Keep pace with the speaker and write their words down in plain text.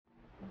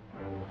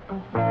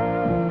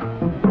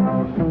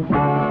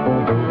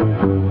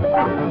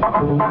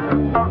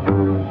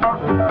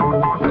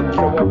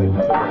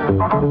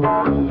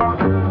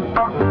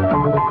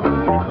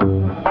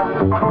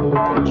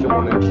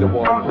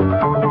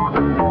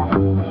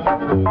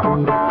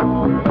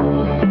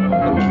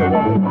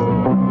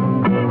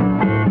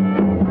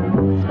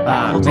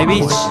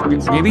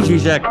Maybe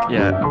Zizek,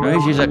 yeah, maybe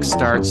Zizek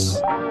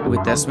starts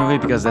with this movie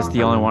because that's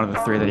the only one of the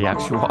three that he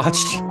actually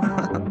watched.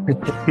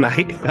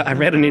 Mate, I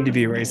read an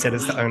interview where he said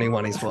it's the only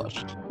one he's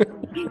watched.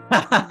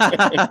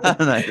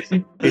 Nice.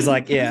 He's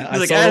like, yeah, He's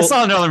like, I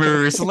saw another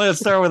movie recently. Let's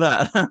start with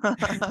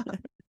that.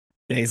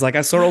 Yeah, he's like,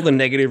 I saw all the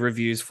negative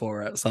reviews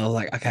for it, so I was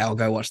like, okay, I'll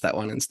go watch that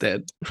one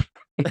instead.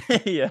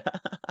 Yeah.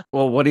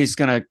 Well, what he's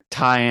gonna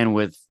tie in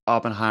with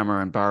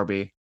Oppenheimer and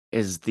Barbie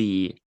is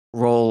the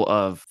role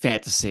of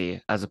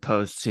fantasy as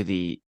opposed to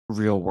the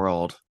real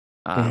world,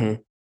 Mhm.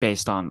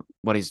 based on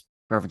what he's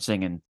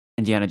referencing in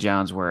Indiana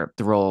Jones, where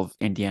the role of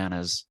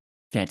Indiana's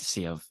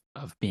fantasy of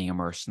being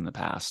immersed in the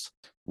past.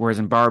 Whereas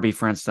in Barbie,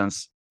 for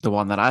instance, the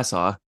one that I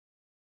saw,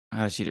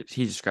 he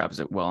describes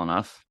it well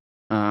enough.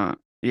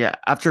 Yeah,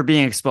 after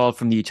being expelled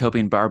from the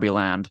utopian Barbie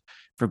land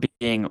for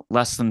being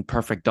less than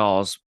perfect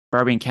dolls,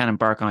 Barbie and Ken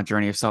embark on a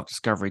journey of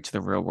self-discovery to the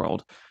real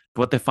world.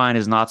 But what they find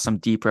is not some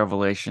deep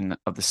revelation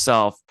of the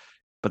self,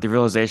 but the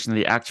realization that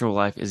the actual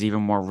life is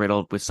even more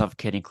riddled with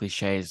suffocating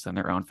cliches than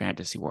their own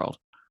fantasy world.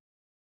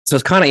 So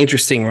it's kind of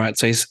interesting, right?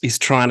 So he's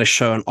trying to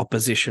show an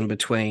opposition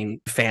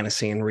between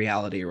fantasy and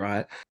reality,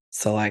 right?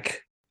 So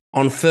like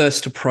on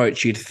first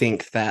approach, you'd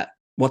think that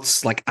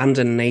what's like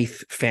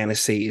underneath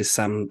fantasy is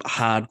some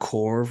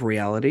hardcore of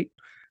reality,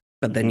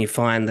 but then Mhm. you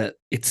find that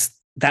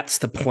that's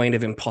the point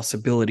of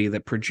impossibility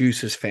that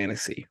produces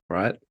fantasy,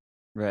 right?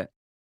 Right.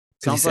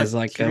 Because he Sounds like says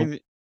like, to me.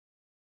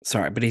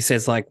 sorry, but he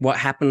says like, what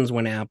happens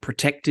when our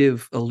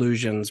protective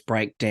illusions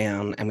break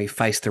down and we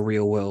face the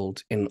real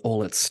world in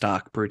all its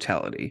stark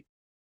brutality?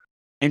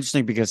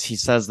 Interesting because he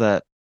says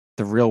that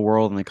the real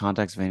world in the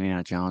context of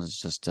Indiana Jones is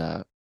just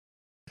kind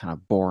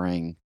of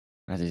boring.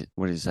 What did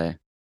he say?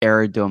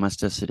 Arid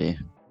domesticity.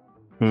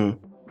 Hmm.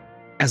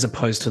 As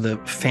opposed to the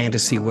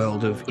fantasy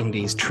world of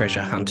Indy's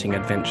treasure hunting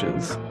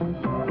adventures.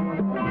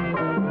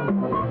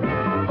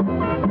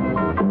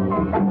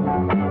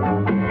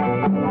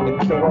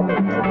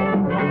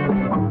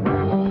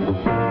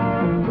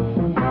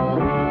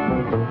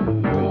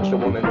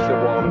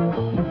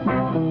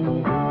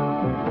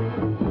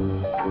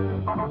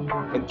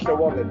 and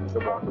so on and so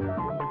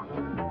on.